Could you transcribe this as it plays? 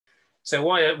So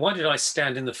why did I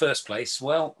stand in the first place?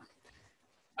 Well,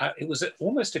 it was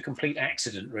almost a complete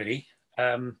accident, really.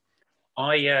 So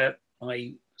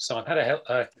I've had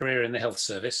a career in the health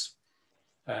service.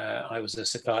 I was a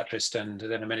psychiatrist and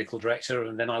then a medical director,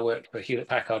 and then I worked for Hewlett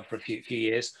Packard for a few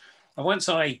years. And once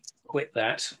I quit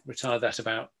that, retired that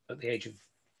about at the age of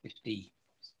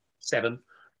 57,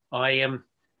 I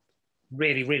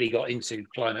really got into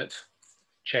climate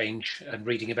change and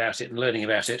reading about it and learning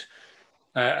about it.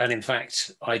 And in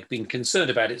fact, I'd been concerned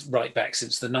about it right back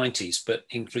since the 90s, but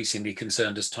increasingly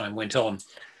concerned as time went on.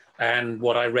 And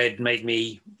what I read made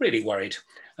me really worried.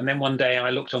 And then one day I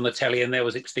looked on the telly and there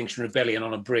was Extinction Rebellion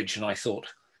on a bridge, and I thought,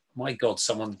 my God,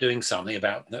 someone's doing something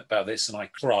about this. And I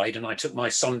cried, and I took my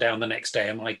son down the next day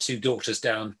and my two daughters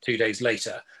down 2 days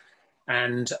later.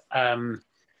 And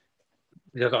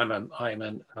because I'm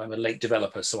a late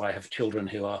developer, so I have children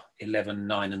who are 11,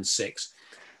 9, and 6.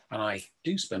 And I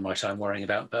do spend my time worrying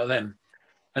about them.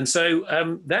 And so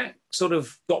that sort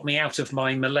of got me out of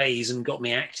my malaise and got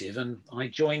me active. And I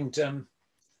joined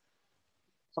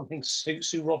something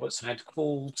Sue Roberts had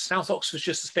called South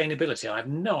Oxfordshire Sustainability. I have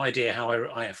no idea how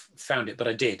I have found it, but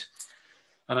I did.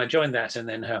 And I joined that. And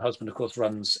then her husband, of course,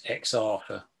 runs XR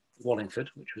for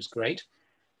Wallingford, which was great.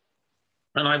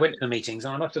 And I went to the meetings,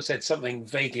 and I must have said something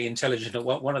vaguely intelligent at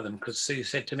one of them, because Sue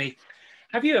said to me,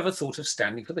 "Have you ever thought of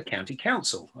standing for the county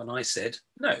council?" And I said,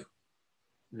 "No,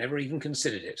 never even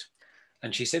considered it."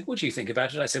 And she said, "What do you think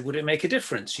about it?" I said, "Would it make a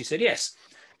difference?" She said, "Yes."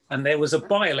 And there was a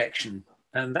by-election,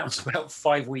 and that was about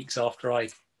 5 weeks after I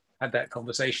had that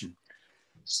conversation.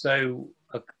 So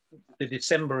the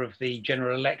December of the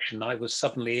general election, I was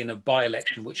suddenly in a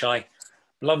by-election, which I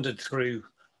blundered through,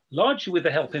 largely with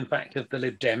the help, in fact, of the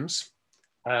Lib Dems,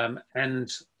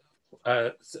 and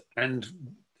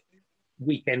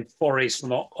weekend forays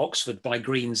from Oxford by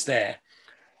Greens there.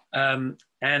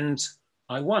 And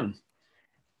I won,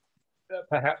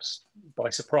 perhaps by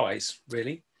surprise,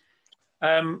 really.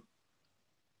 I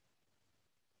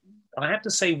have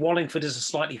to say Wallingford is a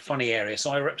slightly funny area.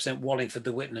 So I represent Wallingford,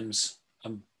 the Whitnams,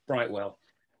 and Brightwell.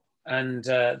 And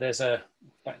there's in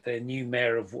fact, the new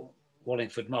mayor of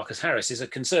Wallingford, Marcus Harris, is a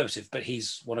Conservative, but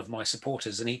he's one of my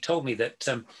supporters. And he told me that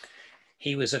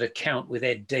he was at a count with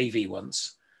Ed Davey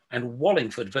once, and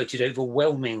Wallingford voted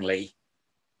overwhelmingly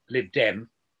Lib Dem,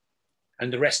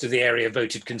 and the rest of the area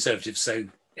voted Conservative, so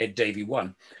Ed Davey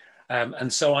won.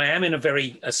 And so I am in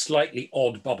a slightly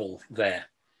odd bubble there.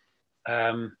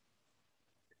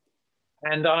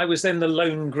 And I was then the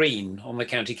lone Green on the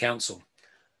county council.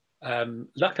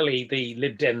 Luckily, the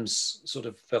Lib Dems sort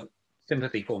of felt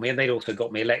sympathy for me, and they'd also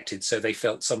got me elected, so they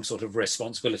felt some sort of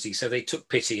responsibility. So they took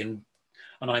pity, and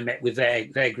I met with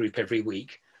their group every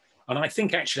week. And I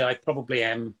think actually I probably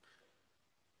am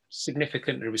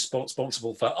significantly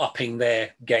responsible for upping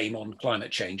their game on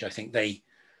climate change. I think they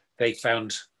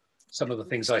found some of the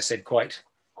things I said quite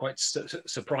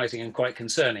surprising and quite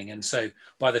concerning. And so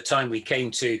by the time we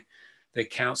came to the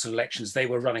council elections, they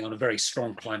were running on a very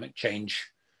strong climate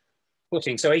change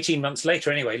footing. So 18 months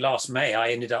later, anyway, last May,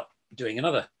 I ended up doing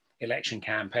another election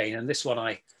campaign. And this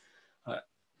one,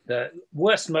 the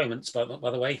worst moments, by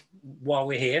the way, while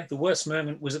we're here, the worst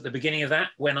moment was at the beginning of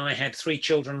that, when I had 3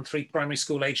 children, 3 primary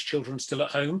school age children still at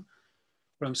home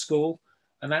from school.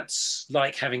 And that's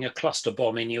like having a cluster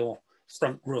bomb in your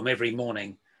front room every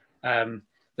morning. That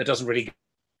doesn't really,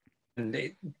 and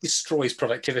it destroys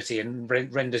productivity and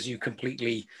renders you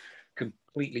completely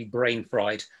brain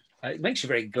fried. It makes you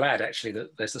very glad, actually,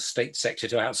 that there's a state sector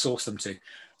to outsource them to.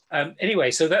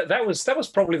 Anyway, so that was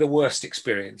probably the worst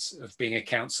experience of being a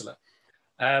councillor.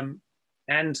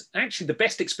 And actually the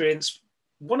best experience,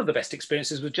 one of the best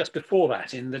experiences was just before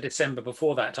that. In the December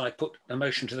before that, I put a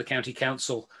motion to the county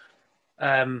council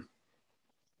to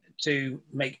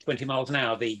make 20 miles an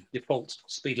hour the default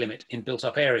speed limit in built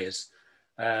up areas.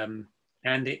 And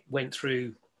it went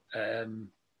through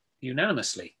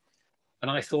unanimously. And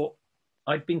I thought,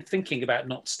 I'd been thinking about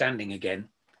not standing again.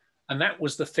 And that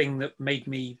was the thing that made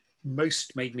me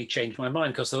change my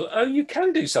mind, because I thought, oh, you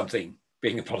can do something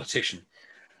being a politician.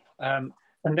 And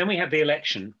then we had the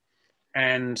election.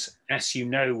 And as you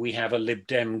know, we have a Lib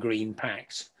Dem Green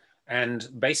pact. And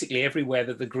basically everywhere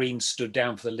that the Greens stood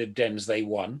down for the Lib Dems, they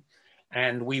won.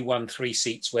 And we won 3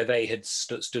 seats where they had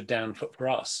stood down for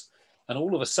us. And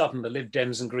all of a sudden, the Lib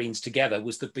Dems and Greens together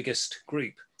was the biggest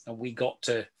group. And we got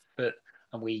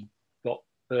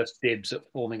first dibs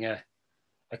at forming a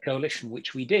coalition,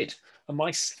 which we did. And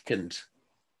my second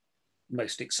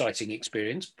most exciting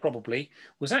experience probably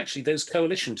was actually those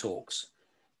coalition talks,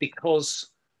 because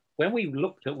when we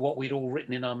looked at what we'd all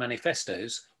written in our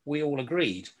manifestos, we all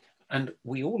agreed. And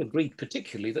we all agreed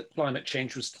particularly that climate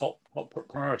change was top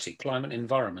priority, climate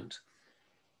environment.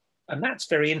 And that's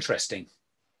very interesting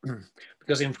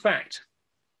because in fact,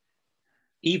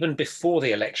 even before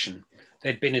the election,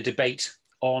 there'd been a debate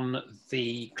on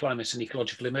the Climate and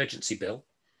Ecological Emergency Bill,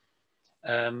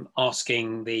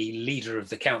 asking the leader of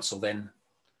the council then,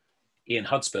 Ian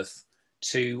Hudspeth,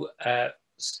 to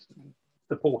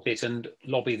support it and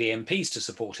lobby the MPs to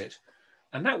support it.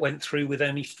 And that went through with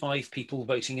only 5 people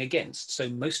voting against. So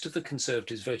most of the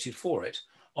Conservatives voted for it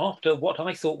after what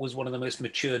I thought was one of the most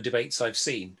mature debates I've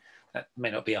seen. That may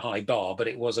not be a high bar, but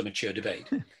it was a mature debate.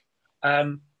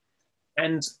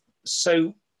 And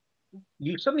so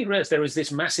you suddenly realize there is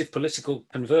this massive political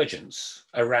convergence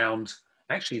around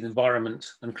actually the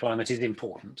environment and climate is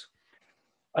important.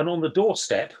 And on the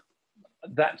doorstep,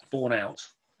 that's borne out.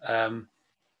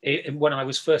 When I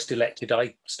was first elected,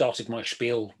 I started my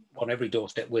spiel on every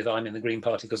doorstep with I'm in the Green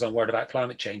Party because I'm worried about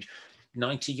climate change.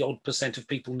 90-odd% of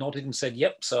people nodded and said,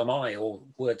 yep, so am I, or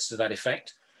words to that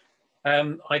effect.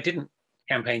 I didn't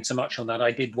campaign so much on that.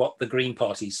 I did what the Green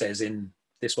Party says in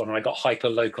this one. I got hyper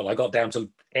local. I got down to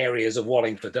areas of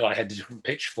Wallingford that I had a different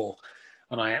pitch for.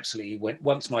 And I absolutely went,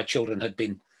 once my children had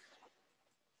been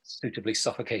suitably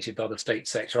suffocated by the state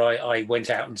sector, I went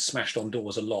out and smashed on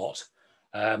doors a lot,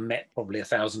 met probably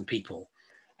 1,000 people.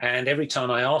 And every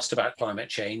time I asked about climate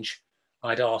change,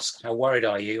 I'd ask, how worried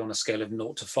are you on a scale of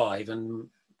 0 to 5? And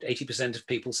 80% of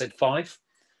people said 5.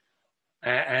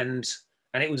 And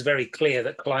it was very clear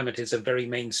that climate is a very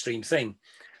mainstream thing.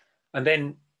 And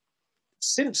then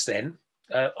since then,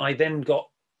 I then got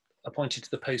appointed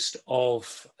to the post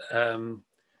of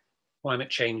climate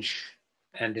change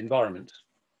and environment,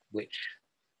 which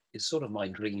is sort of my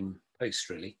dream post,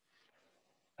 really,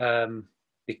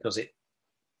 because it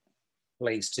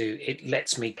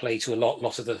lets me play to a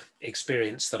lot of the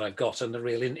experience that I've got and the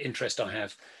real interest I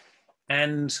have.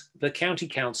 And the county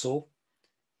council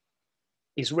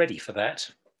is ready for that.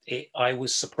 I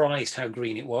was surprised how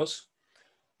green it was.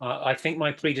 I think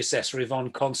my predecessor,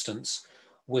 Yvonne Constance,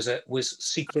 was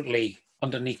secretly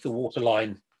underneath the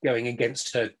waterline going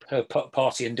against her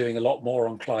party and doing a lot more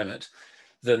on climate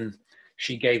than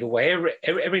she gave away.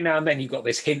 Every now and then you got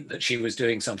this hint that she was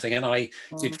doing something, and I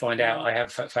did find out, I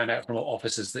have found out from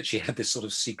officers that she had this sort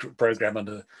of secret program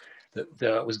under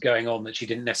that was going on that she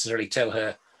didn't necessarily tell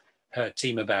her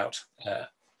team about.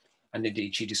 And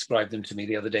indeed, she described them to me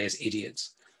the other day as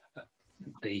idiots,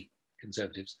 the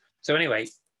Conservatives. So anyway,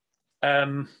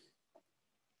 so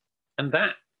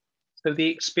the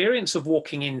experience of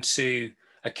walking into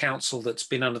a council that's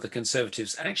been under the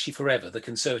Conservatives actually forever. The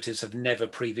Conservatives have never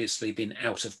previously been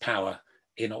out of power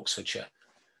in Oxfordshire.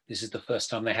 This is the first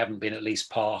time they haven't been at least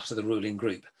part of the ruling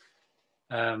group.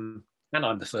 And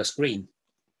I'm the first Green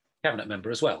cabinet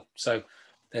member as well. So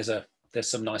there's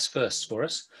some nice firsts for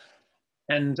us.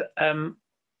 And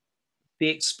the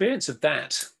experience of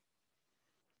that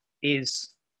is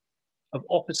of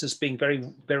officers being very,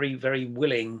 very, very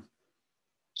willing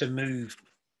to move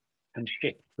and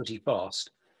shift pretty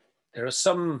fast. There are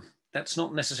some, that's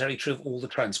not necessarily true of all the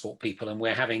transport people, and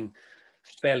we're having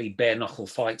fairly bare knuckle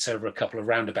fights over a couple of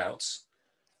roundabouts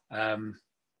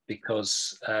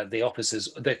because the officers,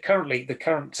 the current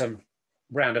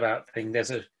roundabout thing,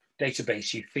 there's a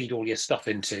database you feed all your stuff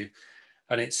into,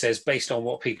 and it says based on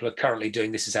what people are currently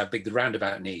doing, this is how big the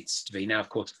roundabout needs to be. Now, of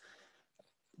course,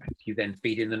 you then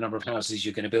feed in the number of houses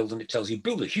you're going to build, and it tells you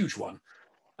build a huge one.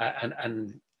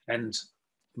 And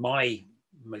my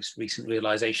most recent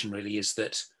realization really is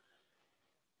that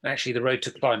actually the road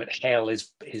to climate hell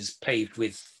is paved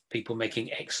with people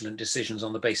making excellent decisions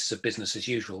on the basis of business as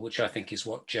usual, which I think is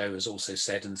what Joe has also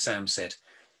said and Sam said.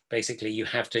 Basically, you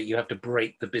have to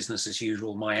break the business as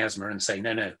usual miasma and say,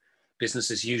 no, business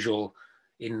as usual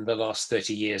in the last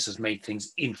 30 years has made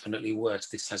things infinitely worse.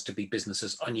 This has to be business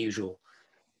as unusual.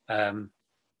 I'm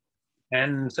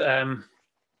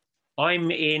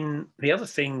in, the other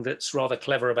thing that's rather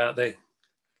clever about the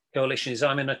coalition is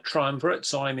I'm in a triumvirate.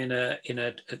 So I'm in a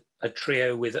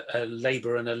trio with a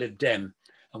Labour and a Lib Dem,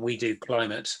 and we do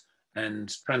climate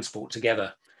and transport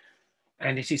together.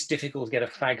 And it is difficult to get a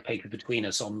fag paper between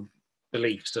us on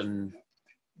beliefs and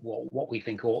what we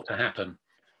think ought to happen,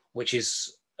 which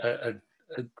is a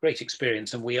great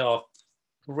experience. And we are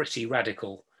pretty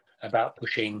radical about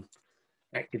pushing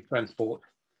active transport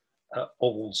of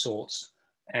all sorts,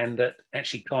 and that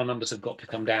actually car numbers have got to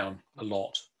come down a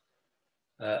lot,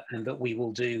 and that we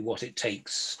will do what it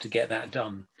takes to get that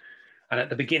done. And at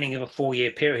the beginning of a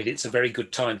 4-year period, it's a very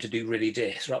good time to do really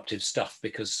disruptive stuff,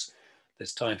 because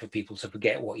there's time for people to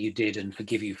forget what you did and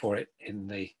forgive you for it in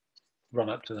the run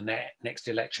up to the next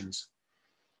elections.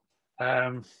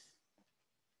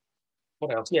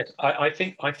 What else? Yes, I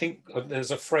think there's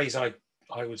a phrase I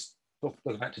was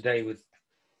talking about today with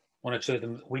one or two of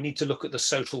them. We need to look at the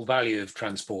social value of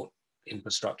transport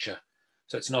infrastructure.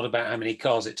 So it's not about how many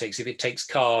cars it takes. If it takes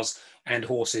cars and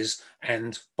horses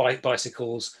and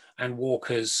bicycles and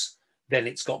walkers, then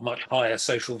it's got much higher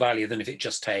social value than if it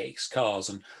just takes cars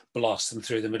and blasts them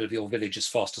through the middle of your village as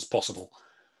fast as possible.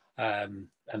 And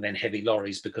then heavy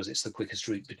lorries because it's the quickest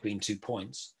route between 2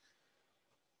 points.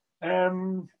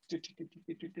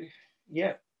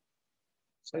 Yeah,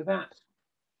 so that.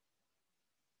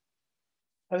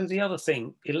 Oh, the other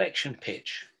thing, election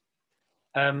pitch.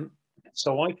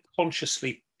 So I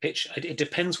consciously pitch, it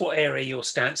depends what area you're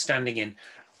standing in,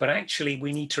 but actually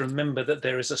we need to remember that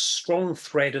there is a strong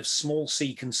thread of small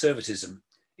c conservatism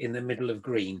in the middle of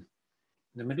green.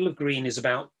 The middle of green is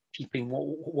about keeping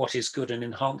what is good and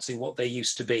enhancing what they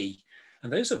used to be.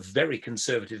 And those are very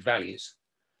conservative values.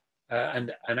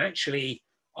 And actually,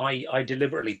 I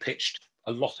deliberately pitched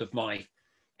a lot of my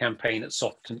campaign at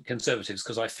soft conservatives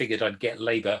because I figured I'd get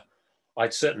Labour.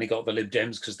 I'd certainly got the Lib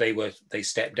Dems because they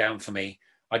stepped down for me.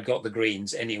 I'd got the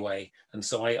Greens anyway, and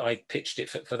so I pitched it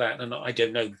for that. And I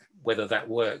don't know whether that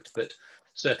worked, but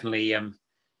certainly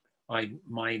my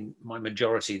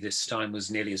majority this time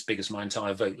was nearly as big as my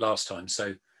entire vote last time.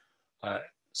 So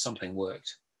something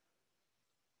worked.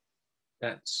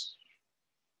 That's,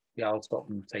 yeah, I'll stop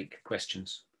and take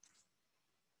questions.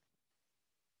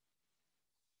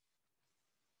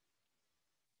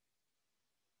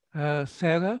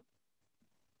 Sarah?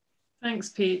 Thanks,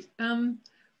 Pete.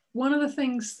 One of the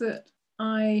things that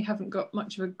I haven't got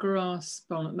much of a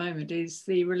grasp on at the moment is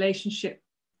the relationship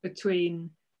between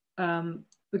the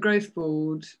Growth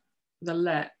Board, the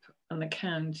LEP and the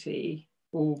county,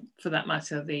 or for that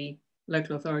matter, the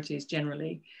local authorities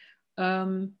generally. Are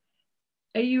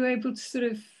you able to sort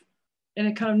of, in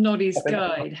a kind of Noddy's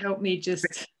guide, help me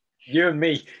just... You and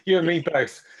me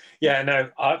both. Yeah, no,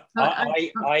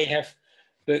 I have...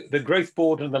 The Growth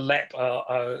Board and the LEP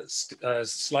are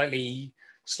slightly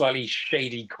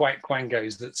shady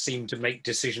quangos that seem to make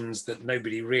decisions that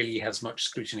nobody really has much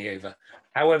scrutiny over.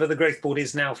 However, the Growth Board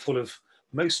is now full of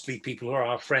mostly people who are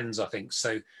our friends, I think,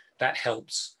 so that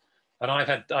helps. And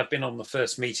I've been on the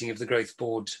first meeting of the Growth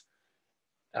Board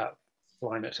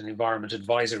Climate and Environment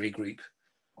Advisory Group,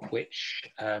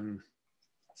 which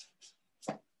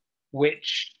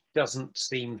doesn't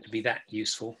seem to be that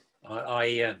useful.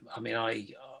 I mean, I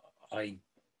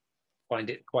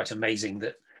find it quite amazing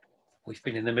that we've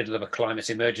been in the middle of a climate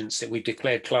emergency. We've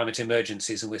declared climate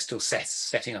emergencies and we're still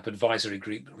setting up advisory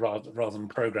group rather than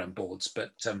program boards.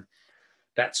 But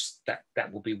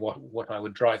that will be what I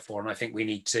would drive for. And I think we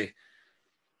need to.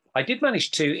 I did manage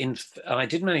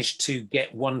to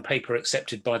get one paper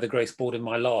accepted by the Growth Board in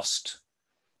my last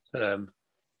term,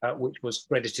 which was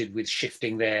credited with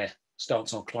shifting their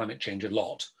stance on climate change a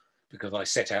lot, because I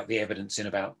set out the evidence in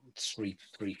about three,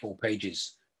 4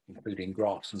 pages, including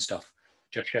graphs and stuff,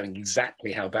 just showing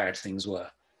exactly how bad things were.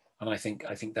 And I think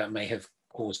that may have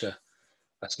caused a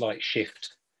slight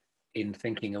shift in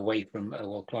thinking away from,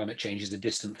 well, climate change is a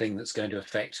distant thing that's going to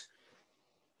affect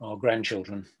our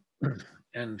grandchildren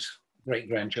and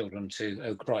great-grandchildren to,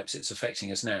 oh cripes, it's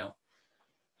affecting us now.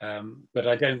 But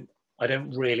I don't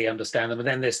really understand them. And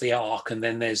then there's the ARC, and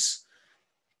then there's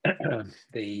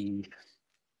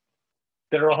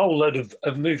there are a whole load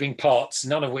of moving parts,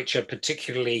 none of which are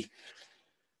particularly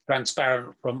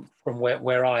transparent from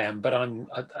where I am. But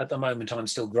at the moment I'm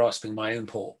still grasping my own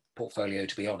portfolio,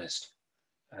 to be honest.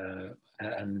 And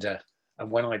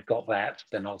when I've got that,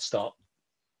 then I'll start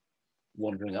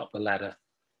wandering up the ladder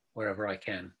wherever I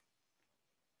can.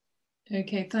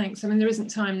 Okay, thanks. I mean, there isn't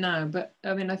time now, but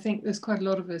I mean, I think there's quite a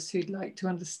lot of us who'd like to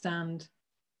understand,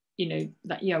 you know,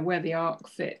 that, yeah, where the ARC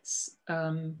fits.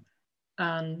 And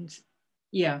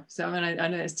yeah, so I mean, I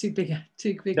know it's too big.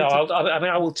 No, I mean,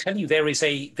 I will tell you, there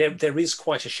is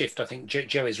quite a shift. I think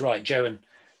Joe is right. Joe and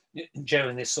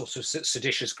this sort of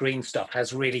seditious green stuff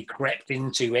has really crept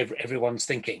into everyone's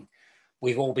thinking.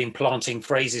 We've all been planting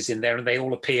phrases in there, and they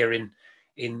all appear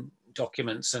in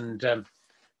documents. And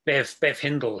Bev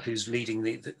Hindle, who's leading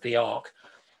the ARC,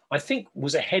 I think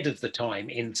was ahead of the time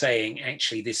in saying,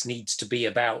 actually, this needs to be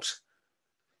about,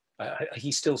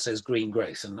 he still says green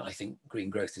growth, and I think green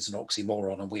growth is an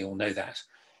oxymoron, and we all know that.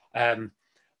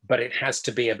 But it has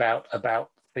to be about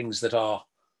things that are,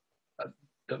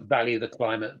 that value the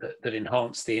climate, that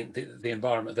enhance the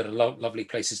environment, that are lovely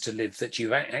places to live, that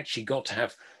you've actually got to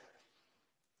have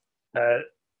a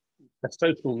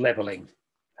social levelling.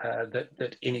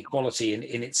 That inequality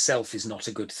in itself is not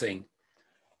a good thing,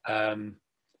 and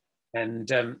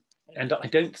I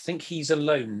don't think he's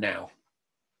alone now.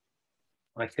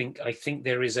 I think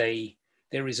there is a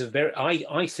there is a very,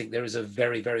 I think there is a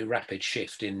very, very rapid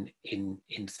shift in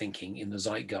thinking, in the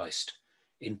zeitgeist,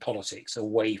 in politics,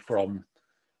 away from,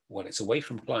 well, it's away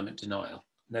from climate denial.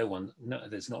 No,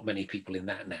 there's not many people in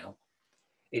that now.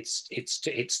 It's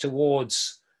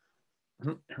towards,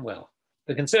 well,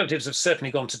 the Conservatives have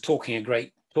certainly gone to talking a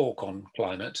great talk on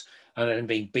climate and then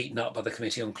being beaten up by the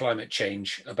Committee on Climate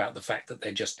Change about the fact that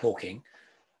they're just talking.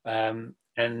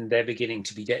 And they're beginning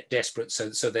to be desperate,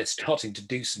 so they're starting to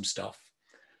do some stuff,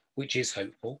 which is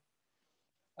hopeful.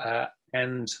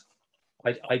 And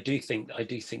I do think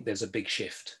there's a big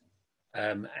shift,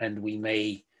 and we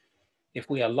may, if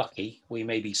we are lucky, we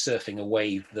may be surfing a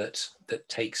wave that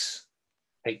takes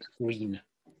green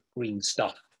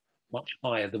stuff much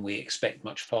higher than we expect,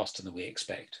 much faster than we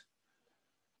expect.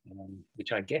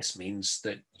 Which I guess means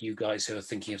that you guys who are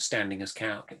thinking of standing as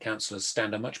councillors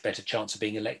stand a much better chance of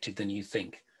being elected than you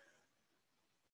think.